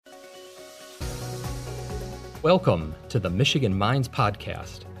Welcome to the Michigan Minds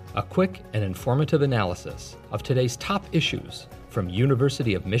Podcast, a quick and informative analysis of today's top issues from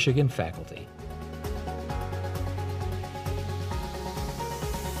University of Michigan faculty.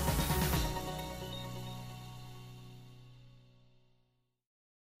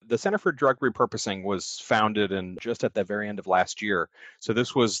 The Center for Drug Repurposing was founded just at the very end of last year. So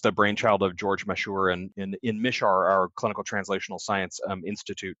this was the brainchild of George Mashur in MICHAR, our Clinical Translational Science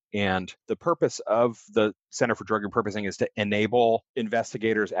Institute. And the purpose of the Center for Drug Repurposing is to enable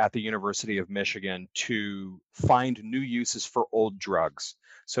investigators at the University of Michigan to find new uses for old drugs.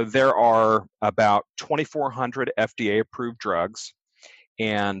 So there are about 2,400 FDA-approved drugs.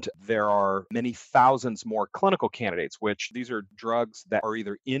 And there are many thousands more clinical candidates, which these are drugs that are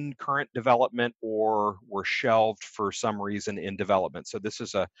either in current development or were shelved for some reason in development. So this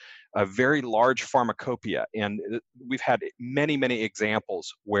is a very large pharmacopoeia. And we've had many, many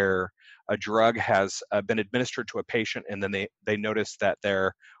examples where a drug has been administered to a patient and then they notice that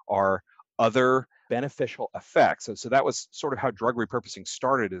there are other beneficial effects. So that was sort of how drug repurposing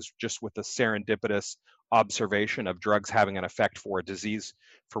started, is just with the serendipitous observation of drugs having an effect for a disease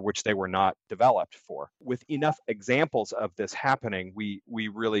for which they were not developed for. With enough examples of this happening, we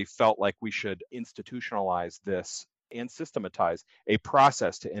really felt like we should institutionalize this and systematize a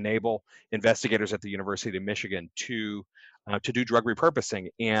process to enable investigators at the University of Michigan to do drug repurposing.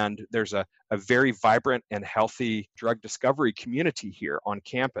 And there's a very vibrant and healthy drug discovery community here on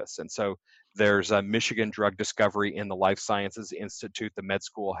campus. And so there's a Michigan Drug Discovery in the Life Sciences Institute. The med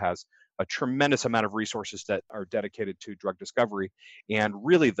school has a tremendous amount of resources that are dedicated to drug discovery. And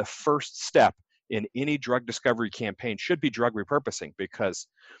really the first step in any drug discovery campaign should be drug repurposing, because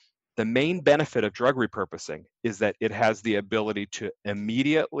the main benefit of drug repurposing is that it has the ability to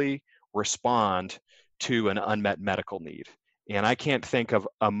immediately respond to an unmet medical need. And I can't think of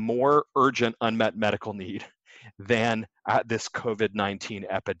a more urgent unmet medical need than this COVID-19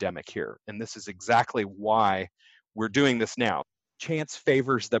 epidemic here. And this is exactly why we're doing this now. Chance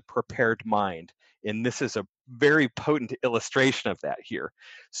favors the prepared mind. And this is a very potent illustration of that here.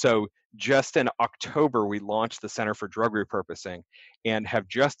 So just in October, we launched the Center for Drug Repurposing and have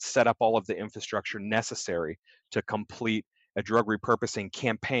just set up all of the infrastructure necessary to complete a drug repurposing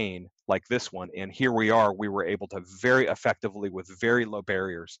campaign like this one. And here we were able to very effectively, with very low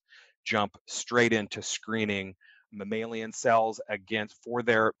barriers, jump straight into screening mammalian cells for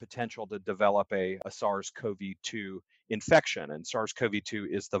their potential to develop a SARS-CoV-2 infection. And SARS-CoV-2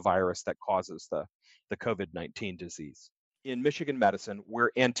 is the virus that causes the COVID-19 disease. In Michigan medicine,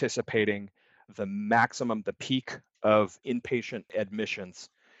 we're anticipating the peak of inpatient admissions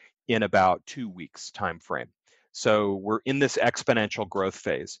in about 2 weeks time frame. So we're in this exponential growth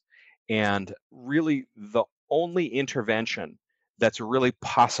phase. And really the only intervention that's really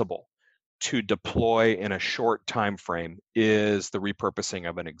possible to deploy in a short time frame is the repurposing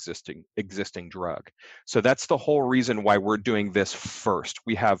of an existing drug. So that's the whole reason why we're doing this first.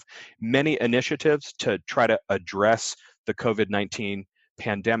 We have many initiatives to try to address the COVID-19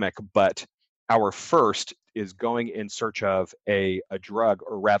 pandemic, but our first is going in search of a drug,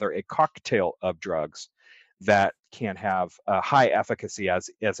 or rather a cocktail of drugs that can have a high efficacy as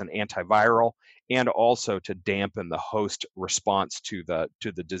an antiviral, and also to dampen the host response to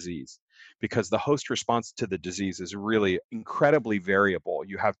the disease. Because the host response to the disease is really incredibly variable.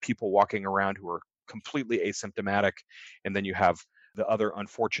 You have people walking around who are completely asymptomatic, and then you have the other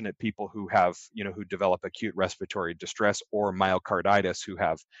unfortunate people who develop acute respiratory distress or myocarditis, who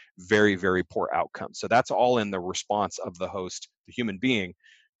have very, very poor outcomes. So that's all in the response of the host, the human being,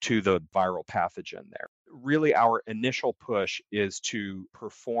 to the viral pathogen there. Really, our initial push is to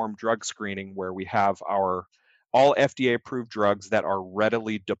perform drug screening where we have all FDA-approved drugs that are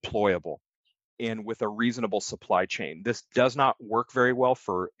readily deployable and with a reasonable supply chain. This does not work very well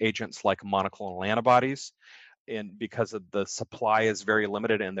for agents like monoclonal antibodies, and because of the supply is very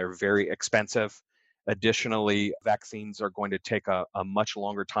limited and they're very expensive. Additionally, vaccines are going to take a much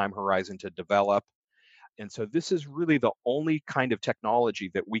longer time horizon to develop. And so this is really the only kind of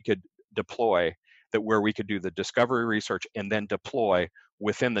technology that we could deploy, where we could do the discovery research and then deploy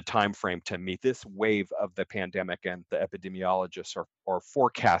within the time frame to meet this wave of the pandemic. And the epidemiologists are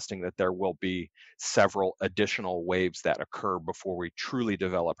forecasting that there will be several additional waves that occur before we truly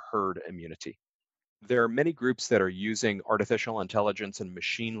develop herd immunity. There are many groups that are using artificial intelligence and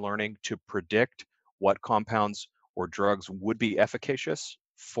machine learning to predict what compounds or drugs would be efficacious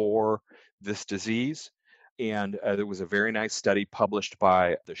for this disease. And there was a very nice study published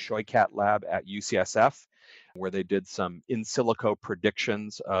by the Shoykat lab at UCSF, where they did some in silico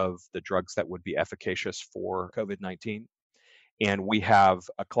predictions of the drugs that would be efficacious for COVID-19. and we have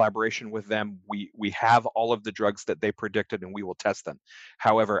a collaboration with them. We have all of the drugs that they predicted, and we will test them.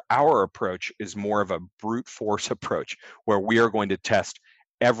 However, our approach is more of a brute force approach, where we are going to test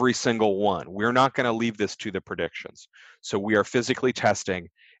every single one. We're not going to leave this to the predictions. So we are physically testing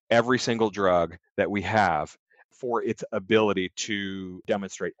every single drug that we have for its ability to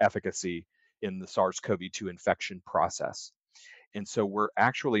demonstrate efficacy in the SARS-CoV-2 infection process. And so we're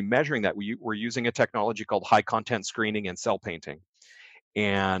actually measuring that. We're using a technology called high content screening and cell painting.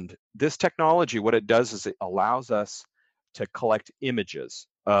 And this technology, what it does is it allows us to collect images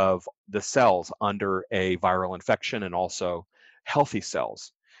of the cells under a viral infection and also healthy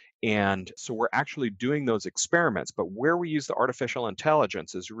cells. And so we're actually doing those experiments, but where we use the artificial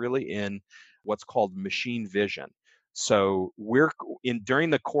intelligence is really in what's called machine vision. So we're during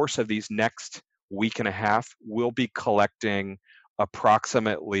the course of these next week and a half, we'll be collecting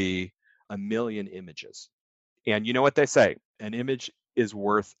approximately 1 million images. And you know what they say, an image is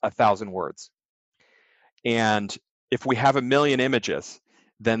worth 1,000 words. And if we have 1 million images,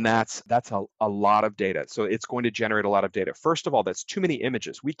 then that's a lot of data. So it's going to generate a lot of data. First of all, that's too many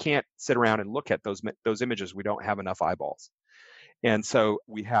images. We can't sit around and look at those images. We don't have enough eyeballs. And so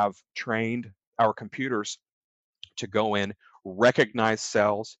we have trained our computers to go in, recognize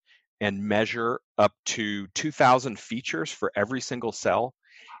cells, and measure up to 2,000 features for every single cell.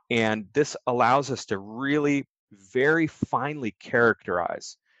 And this allows us to really very finely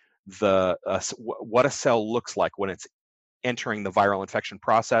characterize what a cell looks like when it's entering the viral infection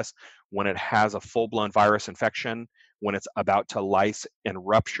process, when it has a full-blown virus infection, when it's about to lyse and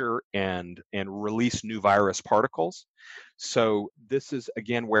rupture and release new virus particles. So this is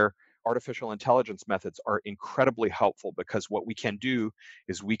again where artificial intelligence methods are incredibly helpful, because what we can do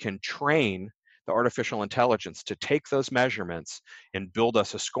is we can train the artificial intelligence to take those measurements and build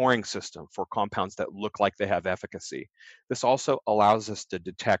us a scoring system for compounds that look like they have efficacy. This also allows us to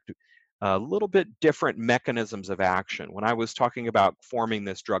detect a little bit different mechanisms of action. When I was talking about forming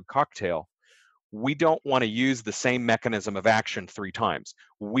this drug cocktail, we don't want to use the same mechanism of action 3 times.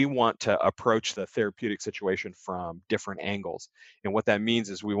 We want to approach the therapeutic situation from different angles. And what that means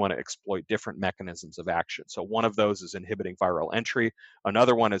is we want to exploit different mechanisms of action. So one of those is inhibiting viral entry.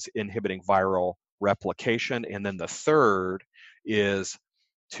 Another one is inhibiting viral replication. And then the third is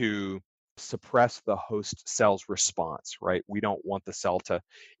to suppress the host cell's response, right? We don't want the cell to,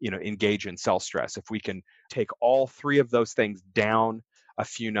 engage in cell stress. If we can take all 3 of those things down a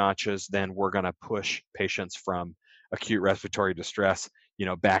few notches, then we're going to push patients from acute respiratory distress,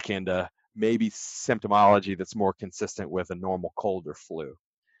 back into maybe symptomology that's more consistent with a normal cold or flu.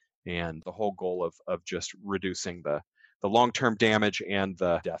 And the whole goal of just reducing the long-term damage and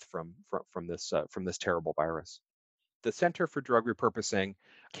the death from this terrible virus. The Center for Drug Repurposing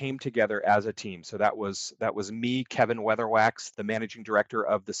came together as a team. So that was me, Kevin Weatherwax, the managing director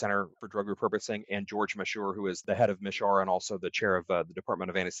of the Center for Drug Repurposing, and George Mashur, who is the head of MISHAR and also the chair of the Department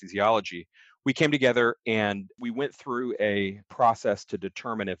of Anesthesiology. We came together and we went through a process to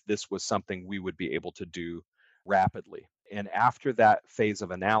determine if this was something we would be able to do rapidly. And after that phase of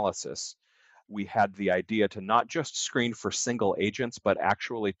analysis, we had the idea to not just screen for single agents, but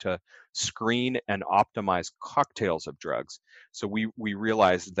actually to screen and optimize cocktails of drugs. So we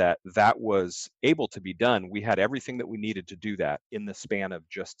realized that was able to be done. We had everything that we needed to do that in the span of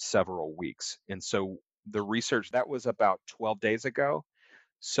just several weeks. And so the research, that was about 12 days ago.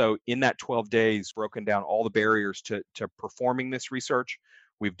 So in that 12 days, broken down all the barriers to performing this research.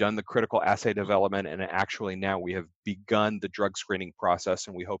 We've done the critical assay development, and actually now we have begun the drug screening process,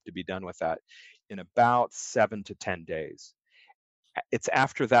 and we hope to be done with that in about 7 to 10 days. It's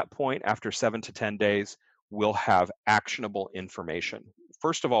after that point, after 7 to 10 days, we'll have actionable information.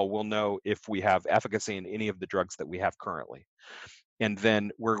 First of all, we'll know if we have efficacy in any of the drugs that we have currently. And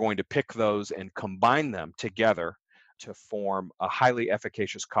then we're going to pick those and combine them together to form a highly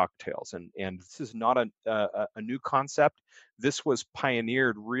efficacious cocktails. And this is not a new concept. This was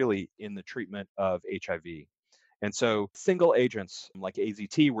pioneered really in the treatment of HIV. And so single agents like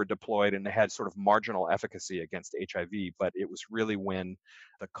AZT were deployed and they had sort of marginal efficacy against HIV, but it was really when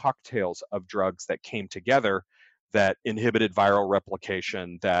the cocktails of drugs that came together that inhibited viral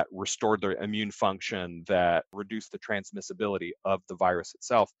replication, that restored the immune function, that reduced the transmissibility of the virus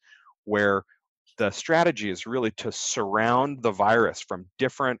itself, where the strategy is really to surround the virus from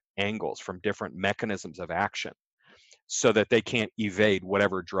different angles, from different mechanisms of action, so that they can't evade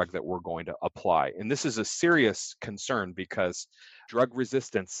whatever drug that we're going to apply. And this is a serious concern because drug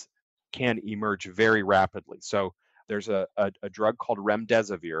resistance can emerge very rapidly. So there's a drug called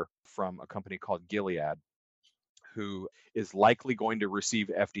remdesivir from a company called Gilead, who is likely going to receive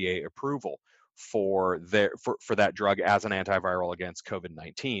FDA approval for that drug as an antiviral against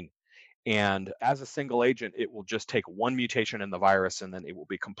COVID-19. And as a single agent, it will just take one mutation in the virus and then it will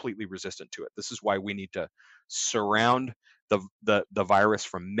be completely resistant to it. This is why we need to surround the virus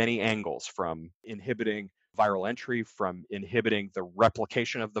from many angles, from inhibiting viral entry, from inhibiting the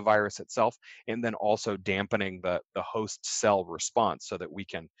replication of the virus itself, and then also dampening the host cell response so that we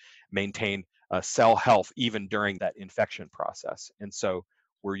can maintain cell health even during that infection process. And so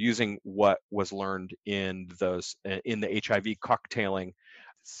we're using what was learned in the HIV cocktailing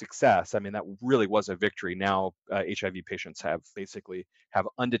success. I mean, that really was a victory. Now HIV patients have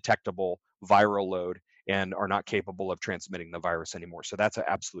undetectable viral load and are not capable of transmitting the virus anymore. So that's an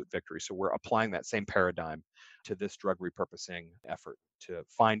absolute victory. So we're applying that same paradigm to this drug repurposing effort to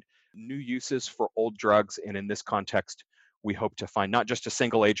find new uses for old drugs. And in this context, we hope to find not just a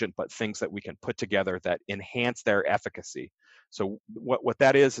single agent, but things that we can put together that enhance their efficacy. So what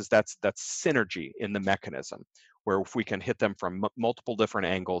that is that's synergy in the mechanism, where if we can hit them from multiple different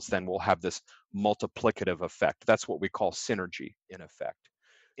angles, then we'll have this multiplicative effect. That's what we call synergy in effect.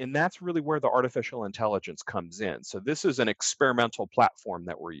 And that's really where the artificial intelligence comes in. So this is an experimental platform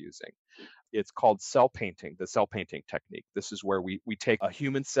that we're using. It's called cell painting, the cell painting technique. This is where we take a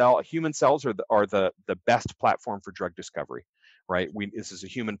human cell. Human cells are the best platform for drug discovery, right? This is a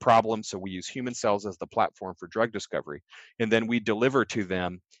human problem, so we use human cells as the platform for drug discovery. And then we deliver to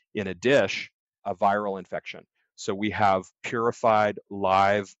them in a dish a viral infection. So we have purified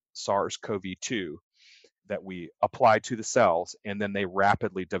live SARS-CoV-2 that we apply to the cells, and then they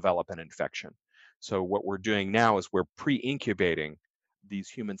rapidly develop an infection. So what we're doing now is we're pre-incubating these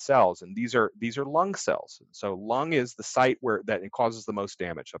human cells, and these are lung cells. So lung is the site where that it causes the most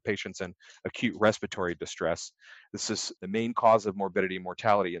damage. So patients in acute respiratory distress, this is the main cause of morbidity and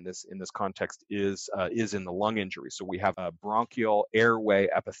mortality in this context is in the lung injury. So we have a bronchial airway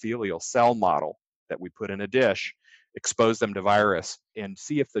epithelial cell model that we put in a dish, expose them to virus, and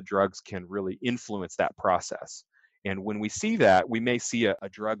see if the drugs can really influence that process. And when we see that, we may see a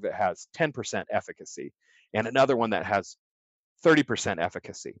drug that has 10% efficacy and another one that has 30%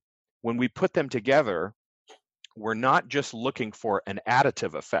 efficacy. When we put them together, we're not just looking for an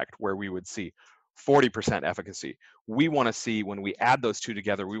additive effect where we would see 40% efficacy. We want to see, when we add those two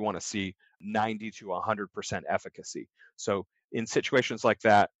together, we want to see 90 to 100% efficacy. So in situations like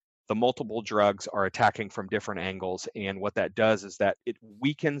that, the multiple drugs are attacking from different angles. And what that does is that it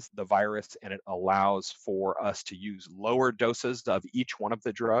weakens the virus and it allows for us to use lower doses of each one of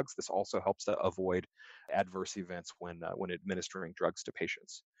the drugs. This also helps to avoid adverse events when administering drugs to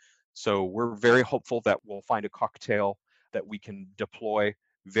patients. So we're very hopeful that we'll find a cocktail that we can deploy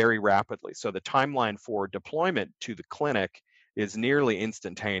very rapidly. So the timeline for deployment to the clinic is nearly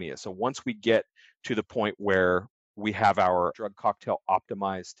instantaneous. So once we get to the point where we have our drug cocktail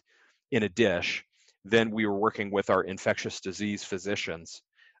optimized in a dish, then we were working with our infectious disease physicians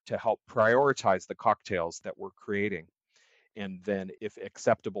to help prioritize the cocktails that we're creating. And then if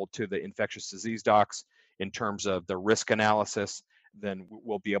acceptable to the infectious disease docs in terms of the risk analysis, then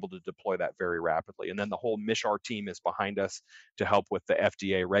we'll be able to deploy that very rapidly. And then the whole MISHAR team is behind us to help with the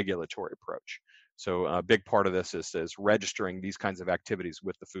FDA regulatory approach. So a big part of this is registering these kinds of activities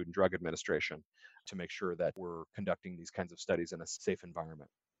with the Food and Drug Administration to make sure that we're conducting these kinds of studies in a safe environment.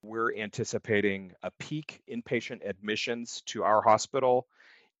 We're anticipating a peak inpatient admissions to our hospital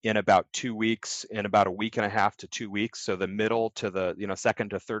in about 2 weeks, in about a week and a half to 2 weeks. So the middle to the second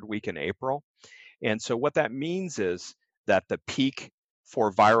to third week in April. And so what that means is that the peak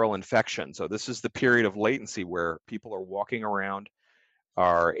for viral infection, so this is the period of latency where people are walking around,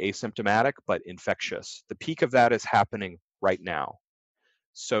 are asymptomatic but infectious. The peak of that is happening right now.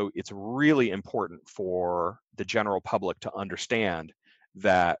 So it's really important for the general public to understand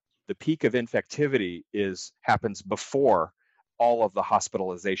that the peak of infectivity happens before all of the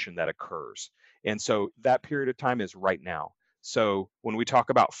hospitalization that occurs. And so that period of time is right now. So when we talk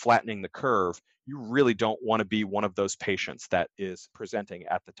about flattening the curve, you really don't want to be one of those patients that is presenting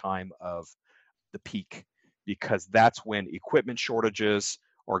at the time of the peak, because that's when equipment shortages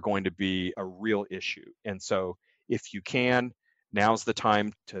are going to be a real issue. And so if you can, now's the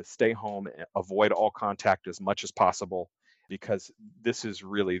time to stay home and avoid all contact as much as possible, because this is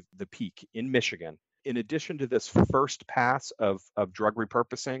really the peak in Michigan. In addition to this first pass of drug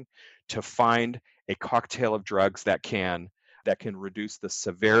repurposing, to find a cocktail of drugs that can reduce the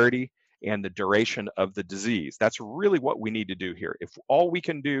severity and the duration of the disease. That's really what we need to do here. If all we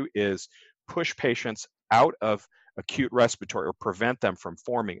can do is push patients out of acute respiratory, or prevent them from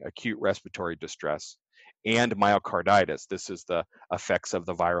forming acute respiratory distress and myocarditis, this is the effects of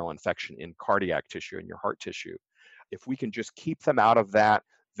the viral infection in cardiac tissue and your heart tissue. If we can just keep them out of that,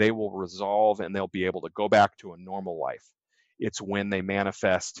 they will resolve and they'll be able to go back to a normal life. It's when they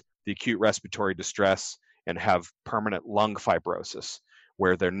manifest the acute respiratory distress and have permanent lung fibrosis,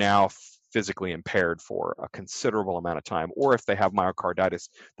 where they're now physically impaired for a considerable amount of time, or if they have myocarditis.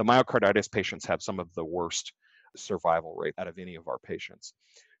 The myocarditis patients have some of the worst survival rate out of any of our patients.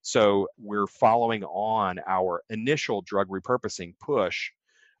 So we're following on our initial drug repurposing push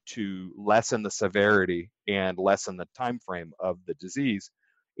to lessen the severity and lessen the time frame of the disease.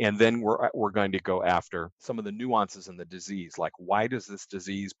 And then we're going to go after some of the nuances in the disease, like why does this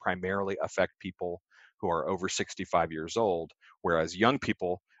disease primarily affect people who are over 65 years old, whereas young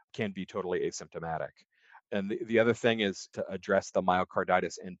people can be totally asymptomatic. And the other thing is to address the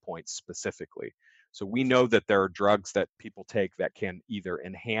myocarditis endpoint specifically. So we know that there are drugs that people take that can either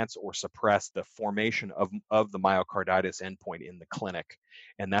enhance or suppress the formation of the myocarditis endpoint in the clinic.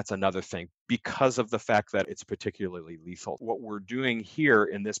 And that's another thing because of the fact that it's particularly lethal. What we're doing here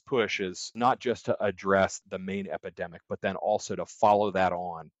in this push is not just to address the main epidemic, but then also to follow that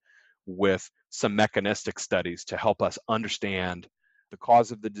on with some mechanistic studies to help us understand the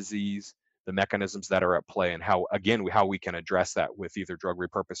cause of the disease, the mechanisms that are at play, and how we can address that with either drug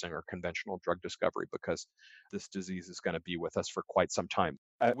repurposing or conventional drug discovery, because this disease is going to be with us for quite some time.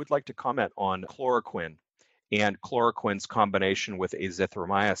 I would like to comment on chloroquine and chloroquine's combination with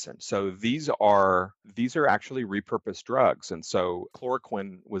azithromycin. So these are actually repurposed drugs. And so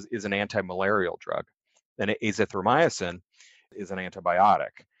chloroquine is an anti-malarial drug, and azithromycin is an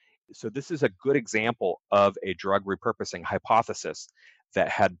antibiotic. So this is a good example of a drug repurposing hypothesis that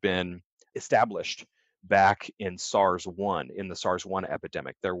had been established back in SARS-1, in the SARS-1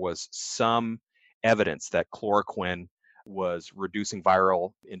 epidemic. There was some evidence that chloroquine was reducing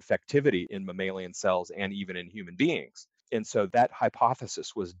viral infectivity in mammalian cells and even in human beings. And so that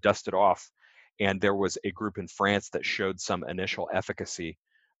hypothesis was dusted off, and there was a group in France that showed some initial efficacy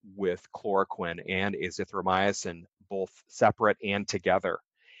with chloroquine and azithromycin, both separate and together.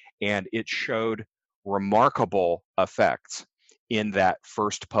 And it showed remarkable effects in that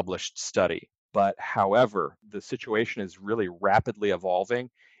first published study. But however, the situation is really rapidly evolving.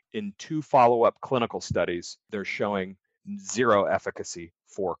 In 2 follow-up clinical studies, they're showing zero efficacy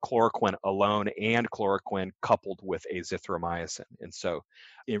for chloroquine alone and chloroquine coupled with azithromycin. And so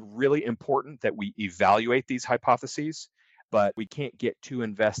it's really important that we evaluate these hypotheses, but we can't get too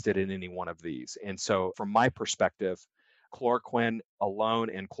invested in any one of these. And so from my perspective, chloroquine alone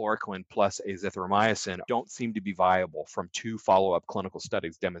and chloroquine plus azithromycin don't seem to be viable from 2 follow-up clinical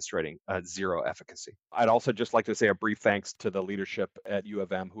studies demonstrating zero efficacy. I'd also just like to say a brief thanks to the leadership at U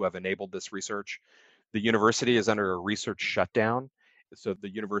of M who have enabled this research. The university is under a research shutdown, so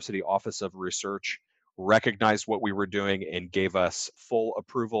the University Office of Research recognized what we were doing and gave us full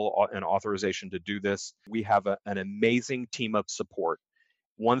approval and authorization to do this. We have an amazing team of support.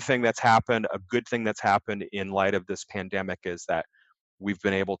 One thing that's happened, a good thing that's happened in light of this pandemic, is that we've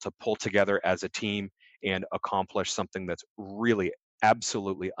been able to pull together as a team and accomplish something that's really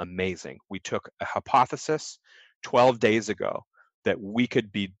absolutely amazing. We took a hypothesis 12 days ago that we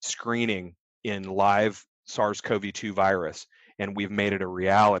could be screening in live SARS-CoV-2 virus, and we've made it a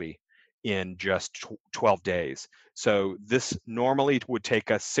reality in just 12 days. So this normally would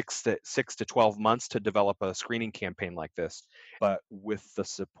take us 6 to 12 months to develop a screening campaign like this. But with the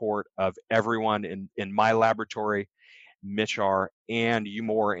support of everyone in my laboratory, MICHR, and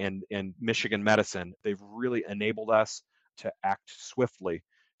UMOR and Michigan Medicine, they've really enabled us to act swiftly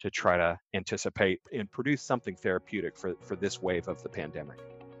to try to anticipate and produce something therapeutic for this wave of the pandemic.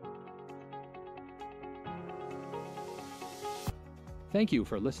 Thank you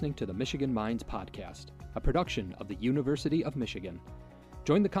for listening to the Michigan Minds Podcast, a production of the University of Michigan.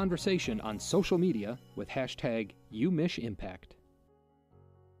 Join the conversation on social media with #UMichImpact.